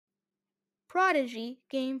Prodigy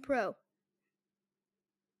Game Pro.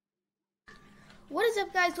 What is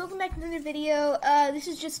up, guys? Welcome back to another video. This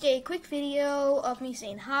is just a quick video of me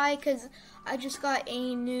saying hi because I just got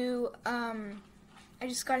a new editing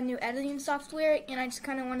software and I just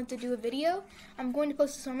kind of wanted to do a video. I'm going to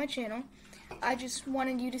post this on my channel. I just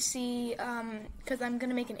wanted you to see because I'm going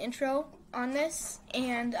to make an intro on this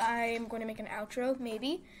and I'm going to make an outro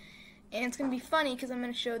maybe. And it's going to be funny because I'm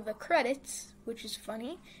going to show the credits, which is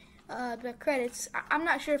funny. The credits, I'm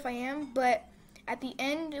not sure if I am, but at the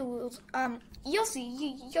end it will, you'll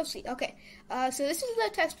see, you'll see. Okay, so this is the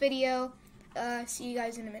test video. See you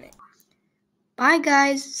guys in a minute. Bye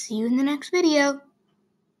guys, see you in the next video.